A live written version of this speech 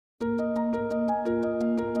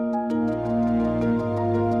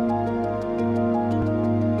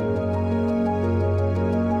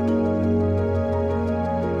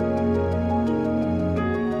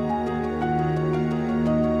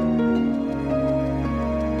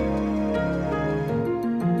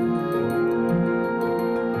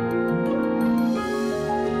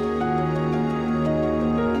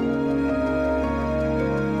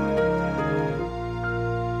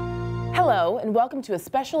and welcome to a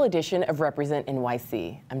special edition of Represent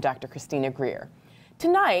NYC. I'm Dr. Christina Greer.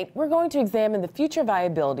 Tonight, we're going to examine the future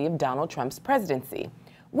viability of Donald Trump's presidency.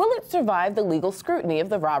 Will it survive the legal scrutiny of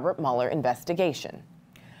the Robert Mueller investigation?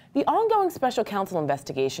 The ongoing special counsel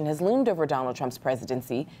investigation has loomed over Donald Trump's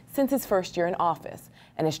presidency since his first year in office,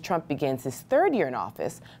 and as Trump begins his third year in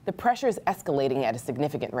office, the pressure is escalating at a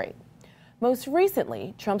significant rate. Most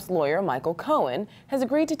recently, Trump's lawyer, Michael Cohen, has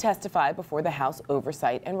agreed to testify before the House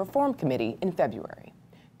Oversight and Reform Committee in February.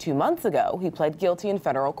 2 months ago, he pled guilty in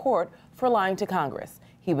federal court for lying to Congress.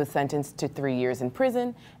 He was sentenced to 3 years in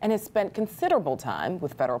prison and has spent considerable time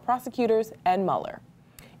with federal prosecutors and Mueller.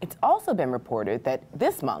 It's also been reported that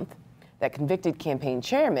this month, that convicted campaign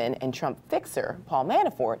chairman and Trump fixer, Paul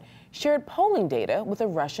Manafort, shared polling data with a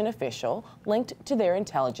Russian official linked to their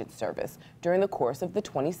intelligence service during the course of the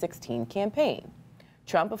 2016 campaign.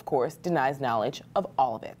 Trump, of course, denies knowledge of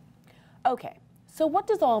all of it. Okay, so what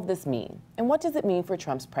does all of this mean? And what does it mean for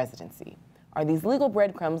Trump's presidency? Are these legal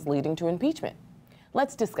breadcrumbs leading to impeachment?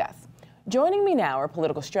 Let's discuss. Joining me now are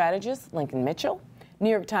political strategist Lincoln Mitchell, New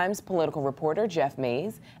York Times political reporter Jeff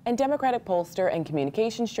Mays, and Democratic pollster and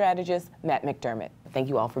communication strategist Matt McDermott. Thank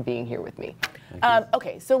you all for being here with me.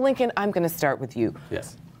 Okay, so Lincoln, I'm going to start with you.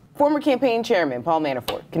 Yes. Former campaign chairman Paul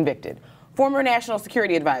Manafort, convicted. Former National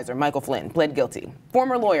Security Advisor Michael Flynn, pled guilty.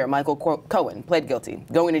 Former lawyer Michael Cohen, pled guilty,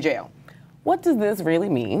 going to jail. What does this really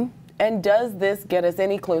mean? And does this get us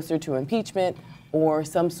any closer to impeachment or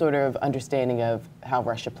some sort of understanding of how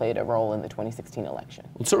Russia played a role in the 2016 election?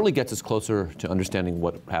 Well, it certainly gets us closer to understanding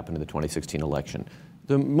what happened in the 2016 election.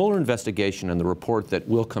 The Mueller investigation and the report that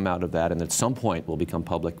will come out of that and at some point will become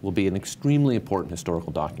public will be an extremely important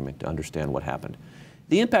historical document to understand what happened.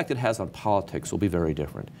 The impact it has on politics will be very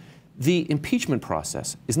different. The impeachment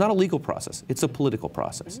process is not a legal process, it's a political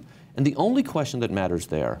process. And the only question that matters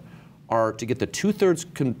there are to get the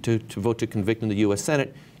 2/3 to vote to convict in the U.S.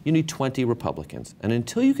 Senate, you need 20 Republicans. And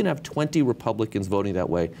until you can have 20 Republicans voting that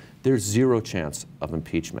way, there's zero chance of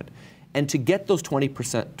impeachment. And to get those 20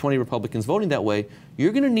 Republicans voting that way,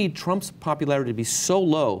 you're going to need Trump's popularity to be so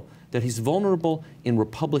low that he's vulnerable in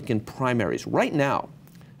Republican primaries. Right now,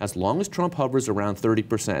 as long as Trump hovers around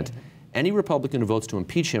 30%, any Republican who votes to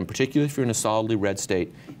impeach him, particularly if you're in a solidly red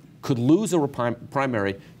state, could lose a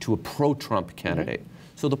primary to a pro-Trump candidate.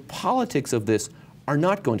 So the politics of this are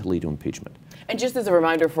not going to lead to impeachment. And just as a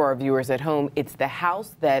reminder for our viewers at home, it's the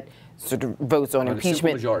House that sort of votes on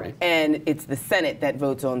impeachment, majority, and it's the Senate that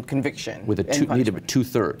votes on conviction. With a need of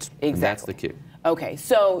 2/3. Exactly. That's the key. Okay,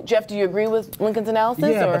 so Jeff, do you agree with Lincoln's analysis?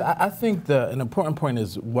 Yeah, but I think an important point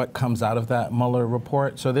is what comes out of that Mueller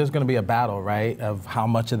report. So there's going to be a battle, right, of how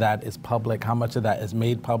much of that is public, how much of that is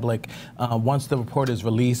made public. Once the report is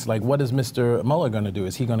released, like, what is Mr. Mueller going to do?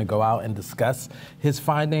 Is he going to go out and discuss his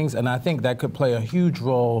findings? And I think that could play a huge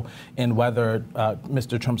role in whether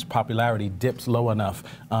Mr. Trump's popularity dips low enough.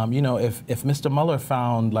 You know, if Mr. Mueller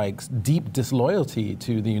found, like, deep disloyalty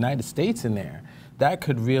to the United States in there, that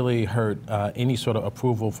could really hurt any sort of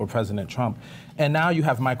approval for President Trump. And now you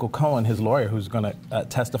have Michael Cohen, his lawyer, who's going to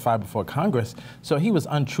testify before Congress. So he was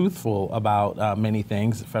untruthful about many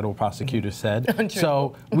things, federal prosecutors said.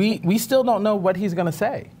 So we still don't know what he's going to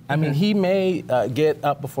say. I mean, he may get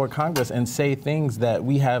up before Congress and say things that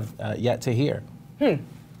we have yet to hear.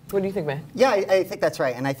 What do you think, man? Yeah, I think that's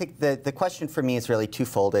right. And I think the question for me is really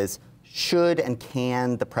twofold, is should and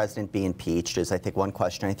can the president be impeached is, I think, one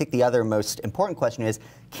question. I think the other most important question is,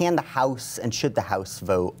 can the House and should the House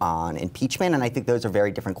vote on impeachment? And I think those are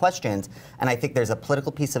very different questions. And I think there's a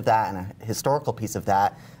political piece of that and a historical piece of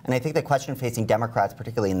that. And I think the question facing Democrats,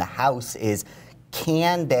 particularly in the House, is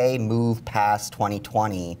can they move past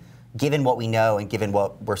 2020, given what we know and given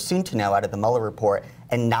what we're soon to know out of the Mueller report,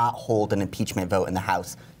 and not hold an impeachment vote in the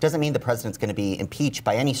House? Doesn't mean the president's going to be impeached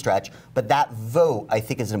by any stretch, but that vote, I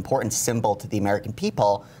think, is an important symbol to the American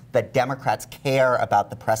people that Democrats care about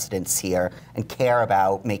the precedents here and care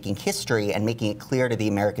about making history and making it clear to the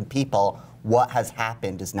American people what has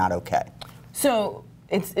happened is not okay. So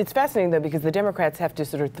it's fascinating, though, because the Democrats have to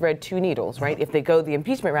sort of thread two needles, right? If they go the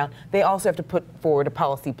impeachment route, they also have to put forward a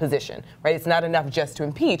policy position, right? It's not enough just to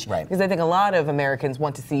impeach, right, because I think a lot of Americans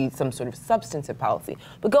want to see some sort of substantive policy.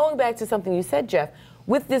 But going back to something you said, Jeff,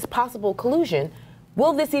 with this possible collusion,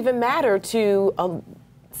 will this even matter to,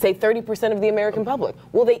 say, 30% of the American public?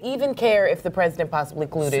 Will they even care if the president possibly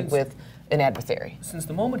colluded with an adversary? Since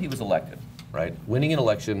the moment he was elected, right, winning an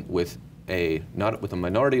election with a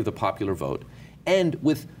minority of the popular vote, and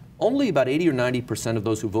with only about 80 or 90% of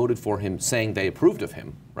those who voted for him saying they approved of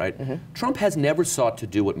him, right? Trump has never sought to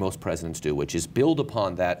do what most presidents do, which is build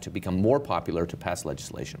upon that to become more popular, to pass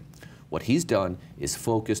legislation. What he's done is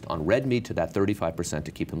focused on red meat to that 35%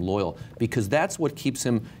 to keep him loyal, because that's what keeps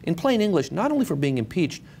him, in plain English, not only from being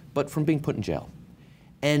impeached, but from being put in jail.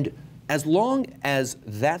 And as long as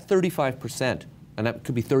that 35%, and that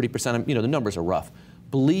could be 30%, you know, the numbers are rough,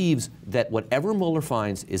 believes that whatever Mueller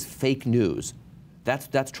finds is fake news,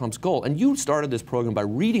 that's Trump's goal. And you started this program by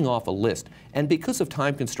reading off a list, and because of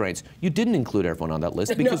time constraints, you didn't include everyone on that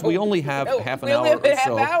list because we only have half an hour or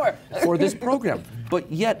so for this program.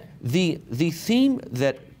 But yet, the theme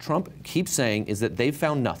that Trump keeps saying is that they've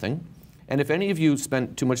found nothing. And if any of you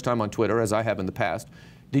spent too much time on Twitter, as I have in the past,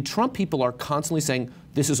 the Trump people are constantly saying,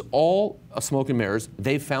 this is all a smoke and mirrors.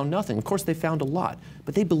 They've found nothing. Of course, they found a lot,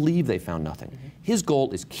 but they believe they found nothing. His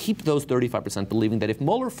goal is keep those 35% believing that if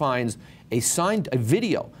Mueller finds a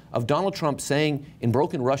video of Donald Trump saying in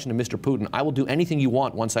broken Russian to Mr. Putin, I will do anything you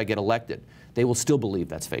want once I get elected, they will still believe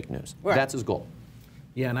that's fake news. Right. That's his goal.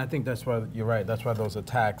 Yeah, and I think that's why you're right. That's why those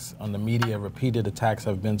attacks on the media, repeated attacks,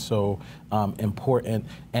 have been so important.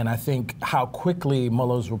 And I think how quickly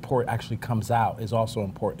Mueller's report actually comes out is also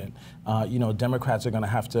important. You know, Democrats are going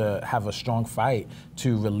to have a strong fight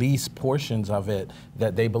to release portions of it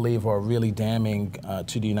that they believe are really damning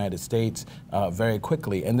to the United States very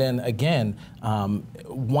quickly. And then again,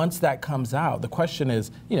 once that comes out, the question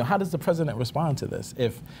is, you know, how does the president respond to this?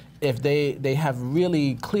 If they have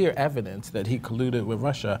really clear evidence that he colluded with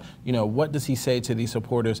Russia, you know, what does he say to these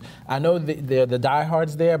supporters? I know they're the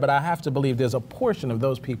diehards there, but I have to believe there's a portion of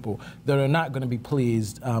those people that are not going to be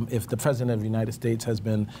pleased if the president of the United States has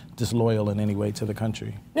been disloyal in any way to the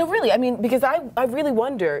country. No, really, I mean, because I really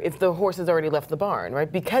wonder if the horse has already left the barn,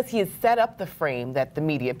 right? Because he has set up the frame that the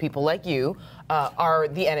media, people like you, are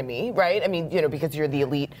the enemy, right? I mean, you know, because you're the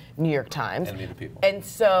elite New York Times. Enemy of the people. And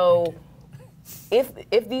so,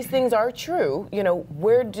 if these things are true, you know,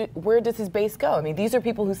 where does his base go? I mean, these are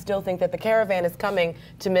people who still think that the caravan is coming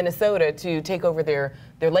to Minnesota to take over their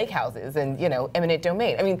lake houses and, you know, eminent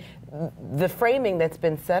domain. I mean, the framing that's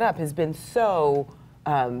been set up has been so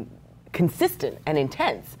consistent and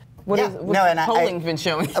intense. What's polling been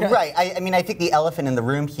showing? Right. I mean, I think the elephant in the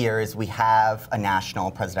room here is we have a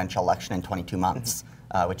national presidential election in 22 months.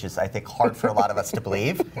 Which is, I think, hard for a lot of us to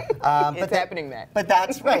believe. It's happening then. But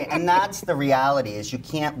that's right, and that's the reality, is you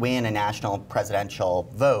can't win a national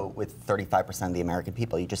presidential vote with 35% of the American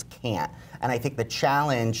people. You just can't. And I think the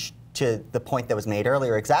challenge, to the point that was made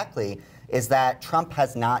earlier exactly, is that Trump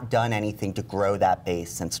has not done anything to grow that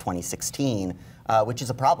base since 2016, which is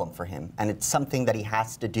a problem for him. And it's something that he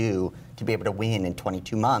has to do to be able to win in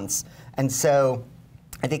 22 months. And so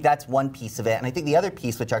I think that's one piece of it. And I think the other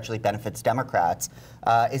piece, which actually benefits Democrats,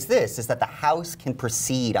 is that the House can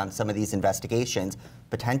proceed on some of these investigations,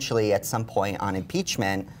 potentially at some point on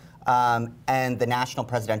impeachment, and the national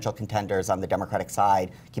presidential contenders on the Democratic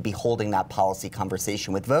side can be holding that policy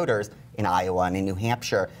conversation with voters in Iowa and in New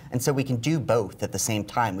Hampshire. And so we can do both at the same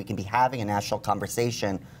time. We can be having a national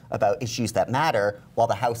conversation about issues that matter while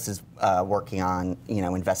the House is working on, you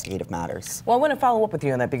know, investigative matters. Well, I want to follow up with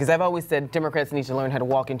you on that, because I've always said Democrats need to learn how to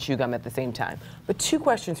walk and chew gum at the same time. But two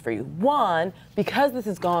questions for you. One, because this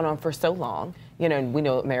has gone on for so long, you know, and we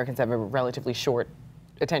know Americans have a relatively short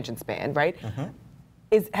attention span, right?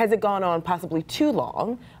 Has it gone on possibly too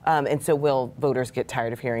long? And so will voters get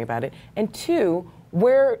tired of hearing about it? And two,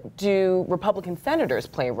 where do Republican senators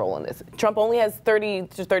play a role in this? Trump only has 30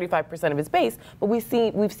 to 35% of his base, but we've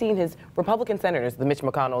seen his Republican senators, the Mitch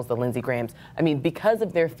McConnells, the Lindsey Grahams, I mean, because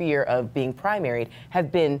of their fear of being primaried, have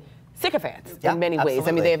been sycophants in many ways.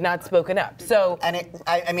 I mean, they have not spoken up. So, and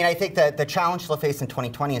I think that the challenge they'll face in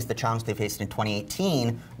 2020 is the challenge they faced in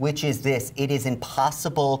 2018, which is this: it is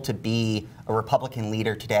impossible to be a Republican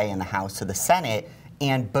leader today in the House or the Senate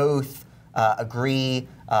and both agree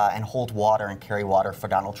and hold water and carry water for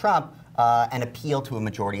Donald Trump and appeal to a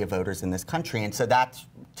majority of voters in this country. And so that's,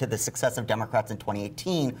 to the success of Democrats in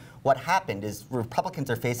 2018, what happened is Republicans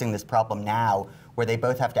are facing this problem now where they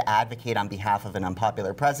both have to advocate on behalf of an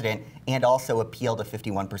unpopular president and also appeal to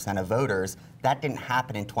 51% of voters. That didn't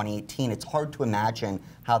happen in 2018. It's hard to imagine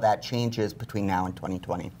how that changes between now and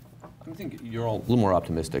 2020. I think you're all a little more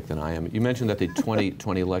optimistic than I am. You mentioned that the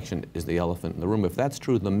 2020 election is the elephant in the room. If that's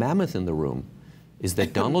true, the mammoth in the room is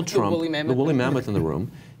that Donald Trump, the woolly mammoth in the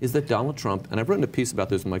room, is that Donald Trump, and I've written a piece about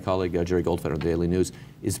this with my colleague Jerry Goldfeder of the Daily News,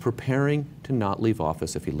 is preparing to not leave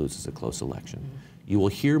office if he loses a close election. You will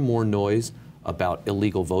hear more noise about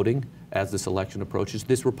illegal voting as this election approaches.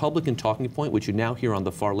 This Republican talking point, which you now hear on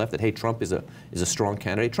the far left, that, hey, Trump is a strong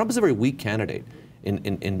candidate. Trump is a very weak candidate.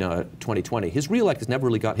 in 2020. His reelect has never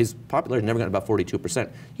really got, his popularity never got about 42%.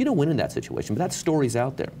 You don't win in that situation, but that story's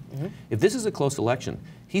out there. If this is a close election,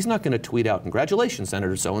 he's not going to tweet out, "Congratulations,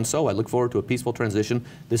 Senator so-and-so, I look forward to a peaceful transition.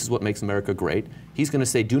 This is what makes America great." He's going to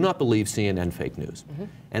say, "Do not believe CNN fake news."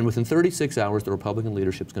 And within 36 hours, the Republican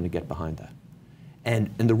leadership is going to get behind that.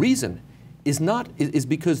 And the reason is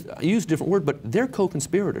because, I use a different word, but they're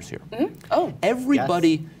co-conspirators here. Oh, everybody,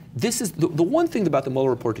 yes. This is the one thing about the Mueller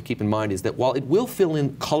report to keep in mind is that while it will fill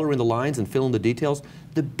in, color in the lines and fill in the details,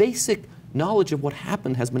 the basic knowledge of what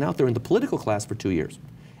happened has been out there in the political class for 2 years,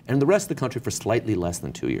 and in the rest of the country for slightly less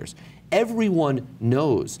than 2 years. Everyone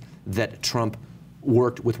knows that Trump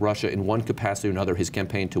worked with Russia in one capacity or another, his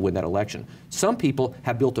campaign, to win that election. Some people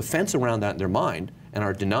have built a fence around that in their mind and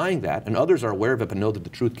are denying that, and others are aware of it but know that the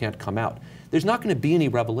truth can't come out. There's not going to be any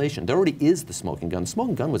revelation. There already is the smoking gun. The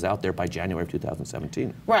smoking gun was out there by January of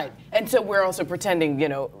 2017. Right. And so we're also pretending,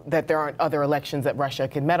 that there aren't other elections that Russia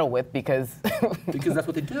can meddle with because... because that's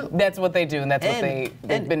what they do. That's what they do, and that's what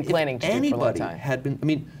they've been planning to do for a long time. Had been, I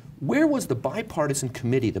mean, where was the bipartisan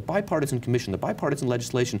committee, the bipartisan commission, the bipartisan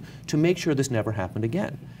legislation to make sure this never happened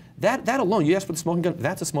again? That alone, you asked for the smoking gun,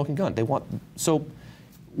 that's a smoking gun. They want, so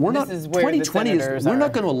we're not, 2020 is, we're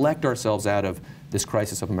not going to elect ourselves out of this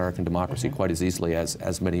crisis of American democracy quite as easily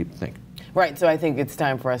as many think. Right, so I think it's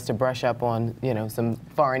time for us to brush up on, some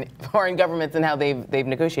foreign governments and how they've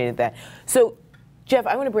negotiated that. So, Jeff,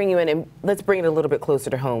 I want to bring you in, and let's bring it a little bit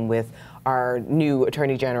closer to home with our new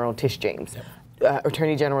Attorney General, Tish James. Yep.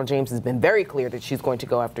 Attorney General James has been very clear that she's going to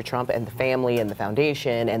go after Trump and the family and the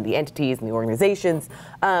foundation and the entities and the organizations.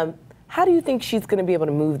 How do you think she's going to be able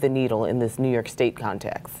to move the needle in this New York State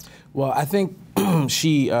context? Well, I think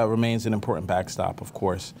she remains an important backstop, of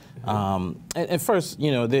course. And first,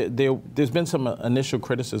 there's been some initial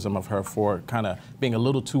criticism of her for kind of being a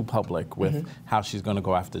little too public with how she's going to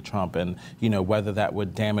go after Trump, and whether that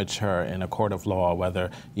would damage her in a court of law, whether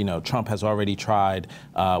Trump has already tried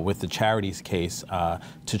with the charities case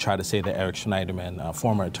to try to say that Eric Schneiderman,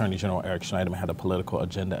 former Attorney General Eric Schneiderman, had a political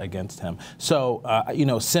agenda against him. So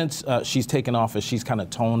since she's taken office, she's kind of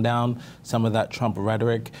toned down some of that Trump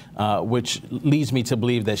rhetoric, which leads me to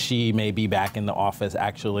believe that she may be back in the office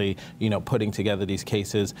actually putting together these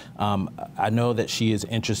cases. I know that she is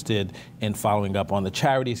interested in following up on the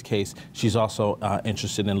charities case. She's also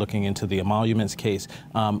interested in looking into the emoluments case.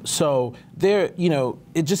 So there,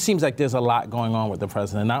 it just seems like there's a lot going on with the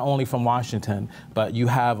president, not only from Washington, but you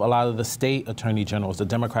have a lot of the state attorney generals, the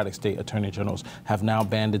Democratic state attorney generals have now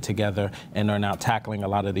banded together and are now tackling a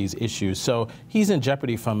lot of these issues. So he's in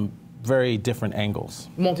jeopardy from very different angles.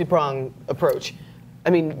 Multi-pronged approach. I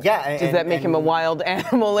mean, yeah, does that make him a wild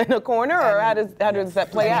animal in a corner, or how does that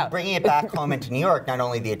play out? Bringing it back home into New York, not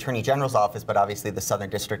only the Attorney General's office, but obviously the Southern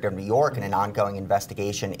District of New York, and an ongoing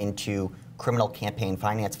investigation into criminal campaign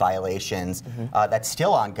finance violations that's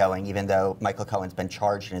still ongoing, even though Michael Cohen's been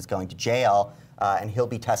charged and is going to jail, and he'll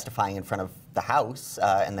be testifying in front of the House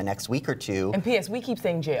in the next week or two. And P.S., we keep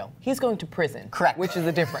saying jail. He's going to prison. Correct. Which is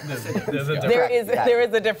a difference. There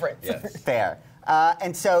is a difference. Yes. Fair.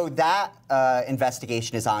 And so that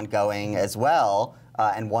investigation is ongoing as well,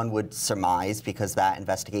 and one would surmise, because that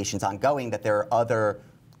investigation is ongoing, that there are other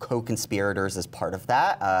co-conspirators as part of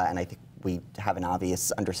that, and I think we have an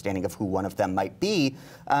obvious understanding of who one of them might be.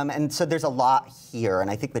 And so there's a lot here, and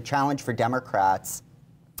I think the challenge for Democrats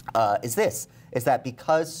is that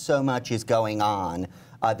because so much is going on,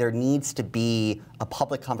 there needs to be a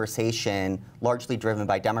public conversation, largely driven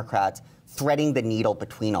by Democrats, threading the needle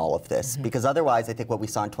between all of this. Because otherwise, I think what we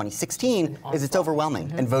saw in 2016 is it's overwhelming,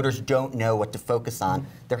 and voters don't know what to focus on.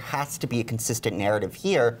 There has to be a consistent narrative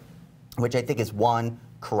here, which I think is one,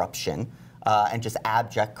 corruption, and just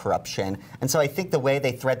abject corruption. And so I think the way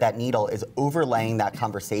they thread that needle is overlaying that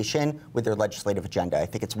conversation with their legislative agenda. I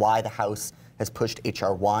think it's why the House has pushed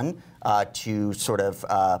H.R. 1 to sort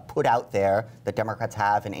of put out there that Democrats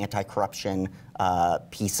have an anti-corruption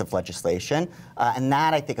piece of legislation. And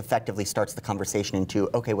that, I think, effectively starts the conversation into,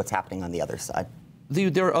 okay, what's happening on the other side?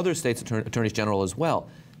 There are other states' attorneys general as well.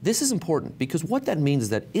 This is important because what that means is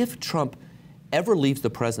that if Trump ever leaves the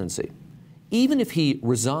presidency, even if he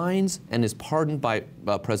resigns and is pardoned by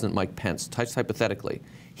President Mike Pence, hypothetically,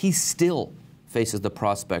 he still faces the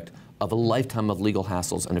prospect of a lifetime of legal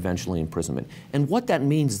hassles and eventually imprisonment. And what that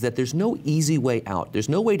means is that there's no easy way out. There's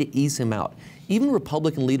no way to ease him out. Even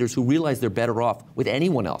Republican leaders who realize they're better off with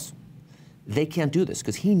anyone else, they can't do this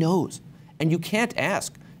because he knows. And you can't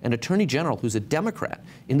ask an attorney general who's a Democrat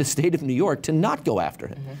in the state of New York to not go after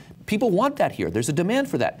him. People want that here. There's a demand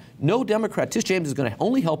for that. No Democrat, Tish James is going to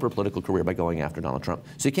only help her political career by going after Donald Trump.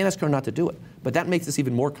 So you can't ask her not to do it. But that makes this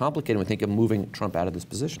even more complicated when we think of moving Trump out of this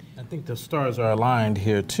position. I think the stars are aligned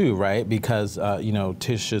here too, right? Because, you know,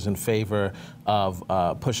 Tish is in favor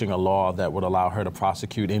of pushing a law that would allow her to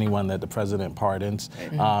prosecute anyone that the president pardons.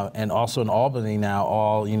 And also in Albany now,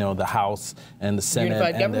 all, you know, the House and the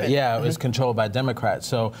Senate is controlled by Democrats.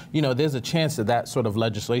 So, you know, there's a chance that that sort of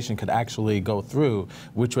legislation could actually go through,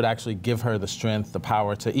 which would actually give her the strength, the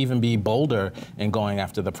power to even be bolder in going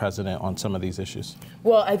after the president on some of these issues.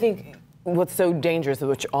 Well, I think what's so dangerous,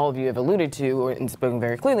 which all of you have alluded to and spoken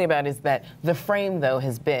very clearly about, is that the frame, though,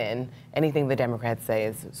 has been anything the Democrats say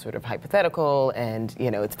is sort of hypothetical and,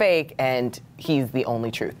 you know, it's fake, and he's the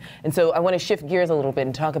only truth. And so I want to shift gears a little bit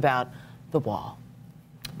and talk about the wall.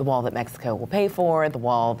 The wall that Mexico will pay for, the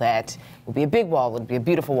wall that will be a big wall, it'll be a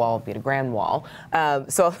beautiful wall, it'll be a grand wall.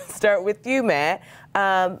 So I'll start with you, Matt.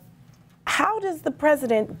 How does the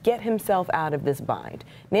president get himself out of this bind?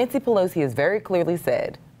 Nancy Pelosi has very clearly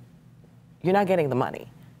said, you're not getting the money,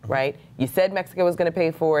 right? You said Mexico was going to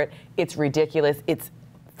pay for it. It's ridiculous. It's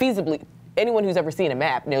feasibly, anyone who's ever seen a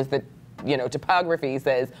map knows that, you know, topography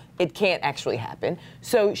says it can't actually happen.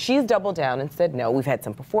 So she's doubled down and said, no, we've had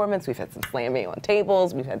some performance, we've had some slamming on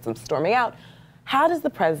tables, we've had some storming out. How does the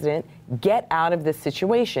president get out of this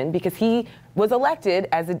situation? Because he was elected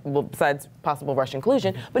as a, well, besides possible Russian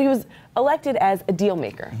collusion, but he was elected as a deal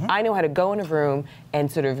maker. I know how to go in a room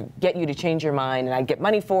and sort of get you to change your mind, and I get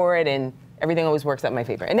money for it, and everything always works out in my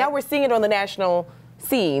favor. And now we're seeing it on the national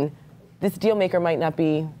scene. This deal maker might not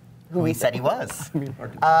be who he said he was. Maybe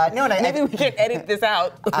we can edit this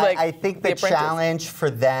out. I think the challenge for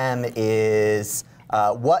them is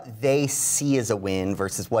what they see as a win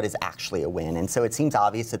versus what is actually a win. And so it seems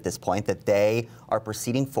obvious at this point that they are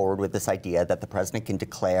proceeding forward with this idea that the president can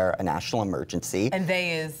declare a national emergency. And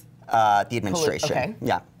they is? The administration. Okay.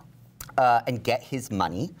 Yeah. And get his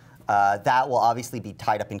money. That will obviously be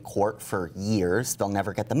tied up in court for years. They'll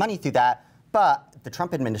never get the money through that. But the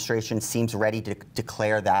Trump administration seems ready to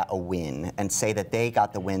declare that a win and say that they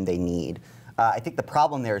got the win they need. I think the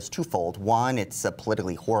problem there is twofold. One, it's a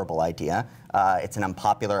politically horrible idea. It's an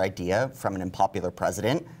unpopular idea from an unpopular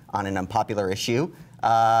president on an unpopular issue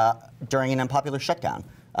during an unpopular shutdown.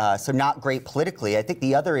 So not great politically. I think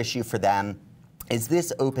the other issue for them is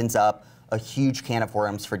this opens up a huge can of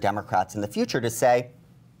worms for Democrats in the future to say,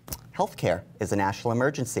 healthcare is a national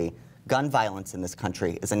emergency. Gun violence in this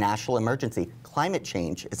country is a national emergency. Climate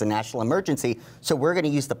change is a national emergency. So we're going to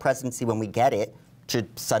use the presidency when we get it to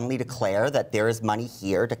suddenly declare that there is money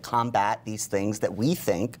here to combat these things that we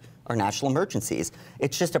think are national emergencies.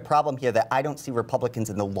 It's just a problem here that I don't see Republicans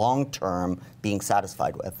in the long term being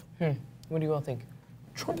satisfied with. What do you all think?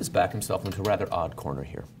 Trump has backed himself into a rather odd corner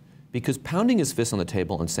here, because pounding his fist on the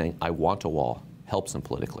table and saying, I want a wall, helps him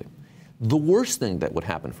politically. The worst thing that would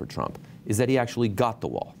happen for Trump is that he actually got the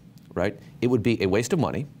wall, right? It would be a waste of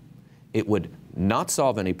money. It would not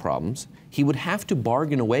solve any problems. He would have to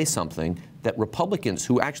bargain away something that Republicans,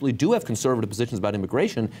 who actually do have conservative positions about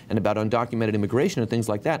immigration and about undocumented immigration and things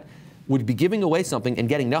like that, would be giving away something and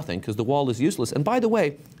getting nothing because the wall is useless. And by the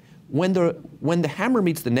way, when the hammer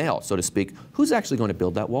meets the nail, so to speak, who's actually going to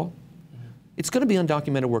build that wall? It's going to be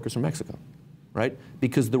undocumented workers from Mexico, right?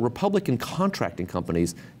 Because the Republican contracting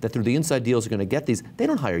companies that through the inside deals are going to get these, they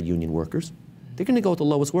don't hire union workers. They're going to go with the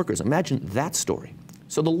lowest workers. Imagine that story.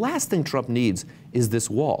 So the last thing Trump needs is this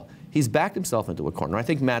wall. He's backed himself into a corner. I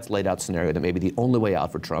think Matt's laid out a scenario that may be the only way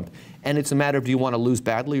out for Trump. And it's a matter of, do you want to lose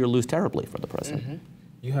badly or lose terribly for the president?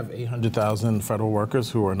 You have 800,000 federal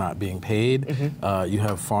workers who are not being paid. You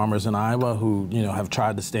have farmers in Iowa who, you know, have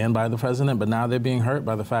tried to stand by the president, but now they're being hurt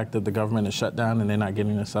by the fact that the government is shut down and they're not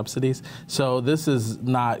getting the subsidies. So this is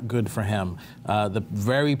not good for him. The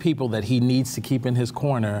very people that he needs to keep in his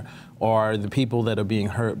corner are the people that are being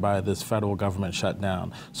hurt by this federal government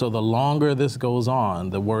shutdown. So the longer this goes on,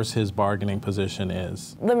 the worse his bargaining position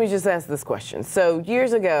is. Let me just ask this question. So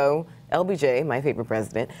years ago, LBJ, my favorite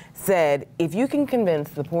president, said, if you can convince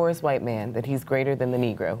the poorest white man that he's greater than the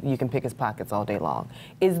Negro, you can pick his pockets all day long.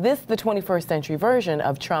 Is this the 21st century version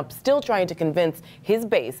of Trump still trying to convince his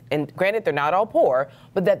base, and granted they're not all poor,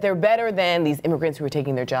 but that they're better than these immigrants who are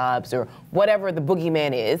taking their jobs or whatever the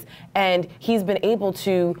boogeyman is, and he's been able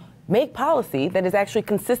to make policy that has actually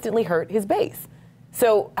consistently hurt his base?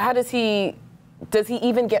 So how does he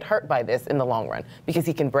even get hurt by this in the long run? Because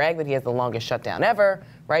he can brag that he has the longest shutdown ever,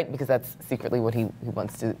 right? Because that's secretly what he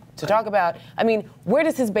wants to talk about. I mean, where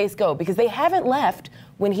does his base go? Because they haven't left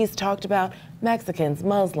when he's talked about Mexicans,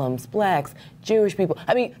 Muslims, blacks, Jewish people.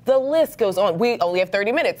 I mean, the list goes on. We only have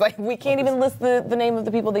 30 minutes. Like, we can't even list the name of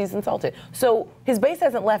the people that he's insulted. So his base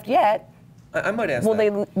hasn't left yet. I might ask will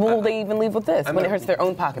they even leave with this when it hurts their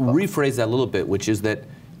own pocketbook? Rephrase that a little bit, which is that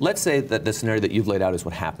let's say that the scenario that you've laid out is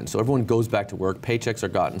what happens. So everyone goes back to work, paychecks are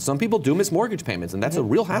gotten. Some people do miss mortgage payments, and that's a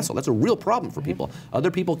real hassle. That's a real problem for people. Other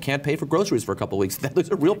people can't pay for groceries for a couple of weeks.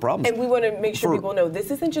 Those are real problems. And we want to make sure people know this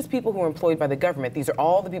isn't just people who are employed by the government. These are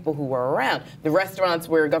all the people who are around. The restaurants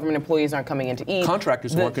where government employees aren't coming in to eat.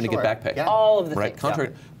 Contractors who aren't going to get back pay. Yeah. All of the right?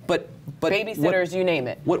 things. But babysitters, you name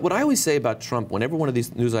it. What I always say about Trump, whenever one of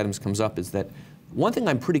these news items comes up, is that one thing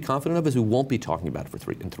I'm pretty confident of is we won't be talking about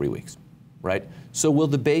it in 3 weeks. Right? So will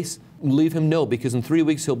the base leave him? No, because in 3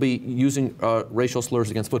 weeks he'll be using racial slurs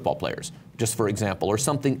against football players, just for example, or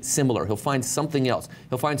something similar. He'll find something else.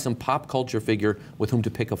 He'll find some pop culture figure with whom to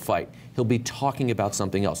pick a fight. He'll be talking about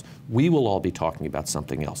something else. We will all be talking about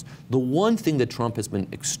something else. The one thing that Trump has been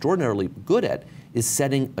extraordinarily good at is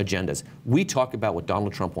setting agendas. We talk about what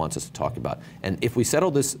Donald Trump wants us to talk about. And if we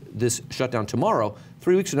settle this shutdown tomorrow,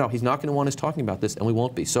 3 weeks from now, he's not going to want us talking about this, and we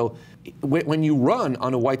won't be. So when you run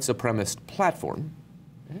on a white supremacist platform,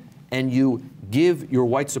 and you give your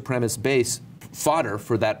white supremacist base fodder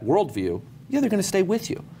for that worldview, yeah, they're going to stay with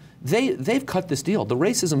you. They've cut this deal. The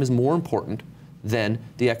racism is more important than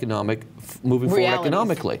the economic, moving forward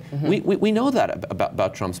economically. We know that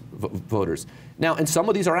about Trump's voters. Now, and some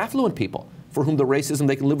of these are affluent people for whom the racism,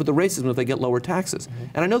 they can live with the racism if they get lower taxes.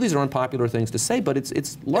 And I know these are unpopular things to say, but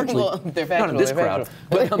it's largely well, not in this crowd.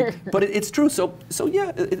 But it's true. So yeah,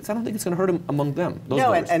 I don't think it's going to hurt him among them.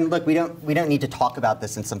 No, and look, we don't need to talk about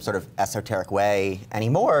this in some sort of esoteric way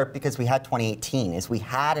anymore, because we had 2018. We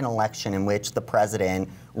had an election in which the president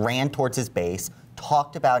ran towards his base,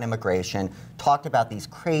 talked about immigration, talked about these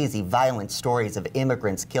crazy, violent stories of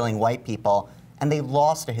immigrants killing white people, and they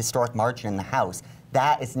lost a historic margin in the House.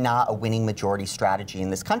 That is not a winning majority strategy in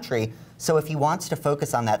this country. So if he wants to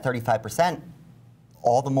focus on that 35%,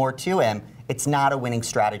 all the more to him. It's not a winning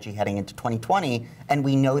strategy heading into 2020, and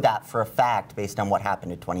we know that for a fact based on what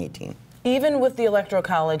happened in 2018. Even with the Electoral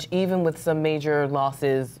College, even with some major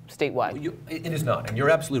losses statewide? It is not, and you're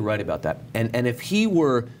absolutely right about that. And if he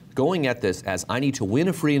were going at this as, I need to win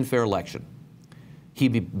a free and fair election,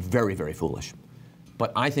 he'd be very, very foolish.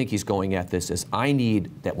 But I think he's going at this as, I need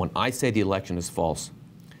that when I say the election is false,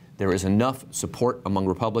 there is enough support among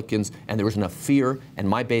Republicans and there is enough fear, and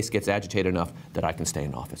my base gets agitated enough that I can stay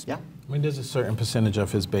in office. Yeah. I mean, there's a certain percentage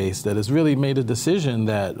of his base that has really made a decision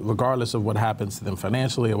that regardless of what happens to them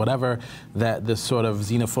financially or whatever, that this sort of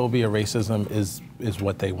xenophobia, racism is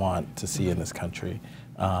what they want to see in this country.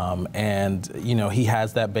 And, you know, he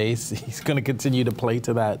has that base. He's going to continue to play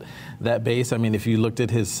to that base. I mean, if you looked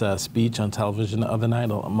at his speech on television the other night,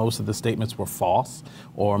 most of the statements were false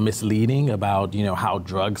or misleading about, you know, how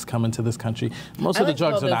drugs come into this country. Most of the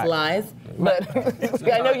drugs are not lies, but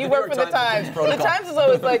I know you work for the Times. The Times is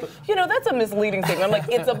always like, you know, that's a misleading statement. I'm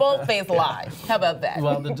like, it's a bold-faced lie. How about that?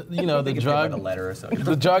 Well, you know, the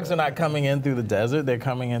drugs are not coming in through the desert. They're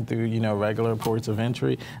coming in through, you know, regular ports of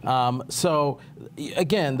entry. So,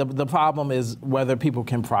 again, the problem is whether people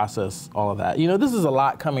can process all of that. You know, this is a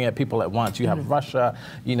lot coming at people at once. You have Russia,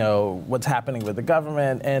 you know, what's happening with the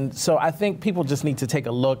government. And so I think people just need to take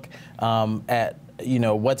a look at, you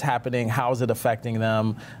know, what's happening, how is it affecting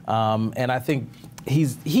them. And I think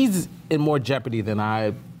he's in more jeopardy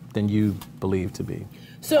than you believe to be.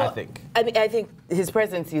 So I think. I think his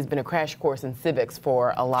presidency has been a crash course in civics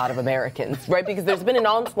for a lot of Americans, right? Because there's been an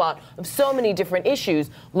onslaught of so many different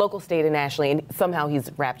issues, local, state, and nationally, and somehow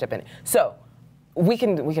he's wrapped up in it. So we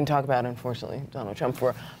can talk about, unfortunately, Donald Trump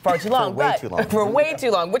for far too long. For way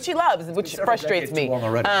too long, which he loves, which frustrates me.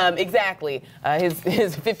 Exactly.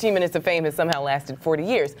 His 15 minutes of fame has somehow lasted 40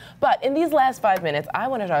 years. But in these last 5 minutes, I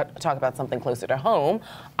want to talk about something closer to home.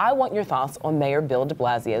 I want your thoughts on Mayor Bill de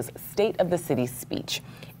Blasio's State of the City speech.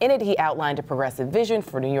 In it, he outlined a progressive vision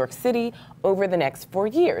for New York City over the next 4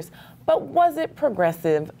 years. But was it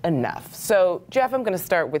progressive enough? So, Jeff, I'm going to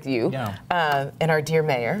start with you and our dear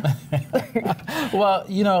mayor. Well,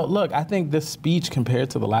 you know, look, I think this speech compared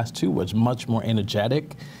to the last two was much more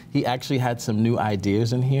energetic. He actually had some new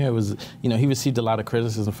ideas in here. It was, you know, he received a lot of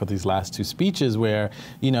criticism for these last two speeches where,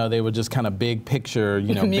 you know, they were just kind of big picture,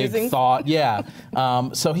 you know, big thought. Yeah.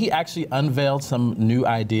 So he actually unveiled some new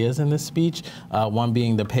ideas in this speech, one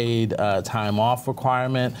being the paid time off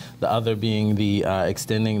requirement, the other being the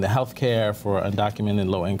extending the health care care for undocumented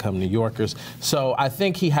low-income New Yorkers. So I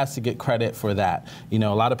think he has to get credit for that. You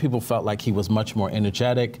know, a lot of people felt like he was much more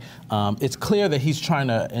energetic. It's clear that he's trying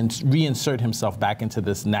to reinsert himself back into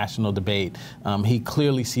this national debate. He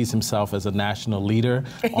clearly sees himself as a national leader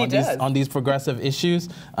on these progressive issues.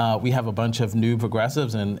 We have a bunch of new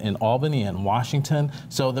progressives in Albany and Washington.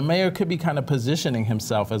 So the mayor could be kind of positioning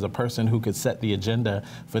himself as a person who could set the agenda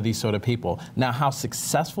for these sort of people. Now, how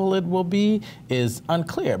successful it will be is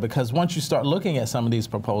unclear, because once you start looking at some of these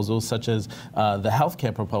proposals, such as the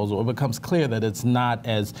healthcare proposal, it becomes clear that it's not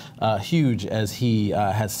as huge as he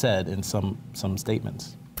has said in some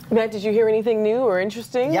statements. Matt, did you hear anything new or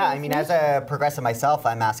interesting? Yeah, I mean, as a progressive myself,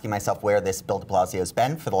 I'm asking myself where this Bill de Blasio has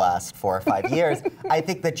been for the last 4 or 5 years. I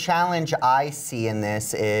think the challenge I see in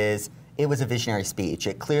this is it was a visionary speech.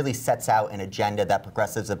 It clearly sets out an agenda that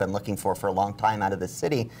progressives have been looking for a long time out of the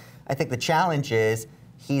city. I think the challenge is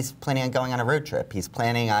he's planning on going on a road trip. He's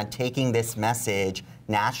planning on taking this message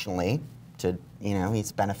nationally to, you know,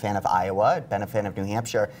 he's been a fan of Iowa, been a fan of New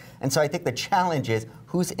Hampshire. And so I think the challenge is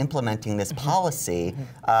who's implementing this policy.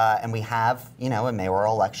 And we have, you know, a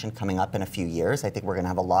mayoral election coming up in a few years. I think we're going to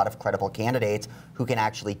have a lot of credible candidates who can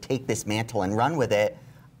actually take this mantle and run with it.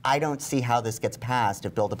 I don't see how this gets passed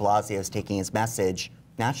if Bill de Blasio is taking his message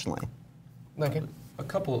nationally. Lincoln? A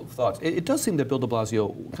couple of thoughts. It does seem that Bill de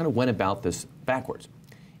Blasio kind of went about this backwards,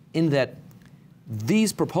 in that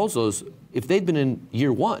these proposals, if they'd been in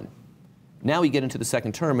year one, now you get into the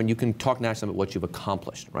second term and you can talk nationally about what you've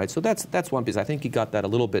accomplished, right? So that's one piece. I think he got that a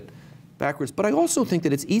little bit backwards. But I also think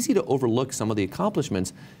that it's easy to overlook some of the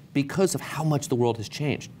accomplishments because of how much the world has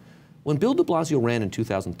changed. When Bill de Blasio ran in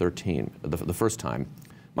 2013, the first time,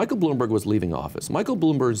 Michael Bloomberg was leaving office. Michael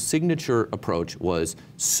Bloomberg's signature approach was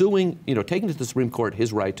suing, you know, taking to the Supreme Court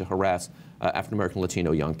his right to harass African-American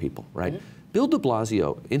Latino young people, right? Bill de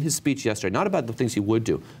Blasio, in his speech yesterday, not about the things he would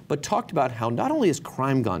do, but talked about how not only has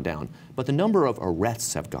crime gone down, but the number of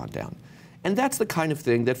arrests have gone down. And that's the kind of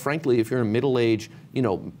thing that, frankly, if you're a middle-aged, you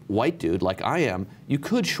know, white dude like I am, you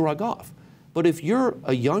could shrug off. But if you're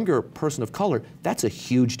a younger person of color, that's a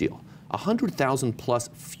huge deal. 100,000 plus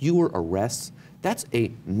fewer arrests, that's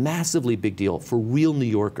a massively big deal for real New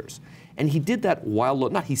Yorkers. And he did that while,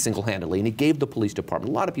 not he single-handedly, and he gave the police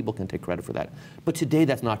department, a lot of people can take credit for that. But today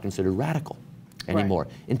that's not considered radical anymore.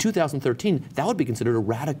 Right. In 2013, that would be considered a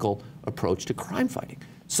radical approach to crime fighting.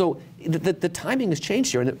 So the timing has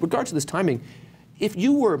changed here. And in regards to this timing, if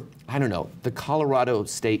you were, I don't know, the Colorado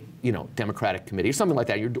State, you know, Democratic Committee or something like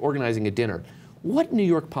that, you're organizing a dinner, what New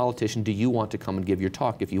York politician do you want to come and give your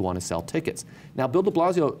talk if you want to sell tickets? Now, Bill de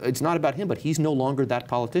Blasio, it's not about him, but he's no longer that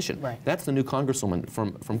politician. Right. That's the new congresswoman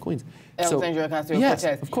from Queens. Alexandria Ocasio-Cortez. Yes,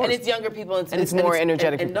 of course. And it's younger people, and it's more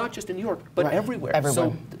energetic. And not just in New York, but everywhere. Everywhere.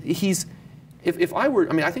 So he's, if I were,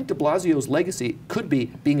 I mean, I think de Blasio's legacy could be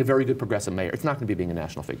being a very good progressive mayor. It's not going to be being a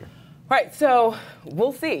national figure. Right, so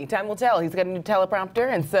we'll see. Time will tell. He's got a new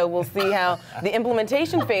teleprompter, and so we'll see how the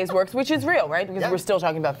implementation phase works, which is real, right? Because we're still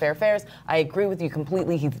talking about fair fares. I agree with you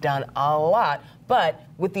completely. He's done a lot. But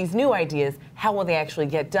with these new ideas, how will they actually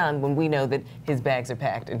get done when we know that his bags are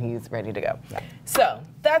packed and he's ready to go? Yeah. So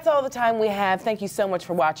that's all the time we have. Thank you so much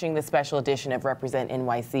for watching this special edition of Represent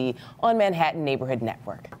NYC on Manhattan Neighborhood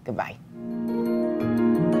Network. Goodbye.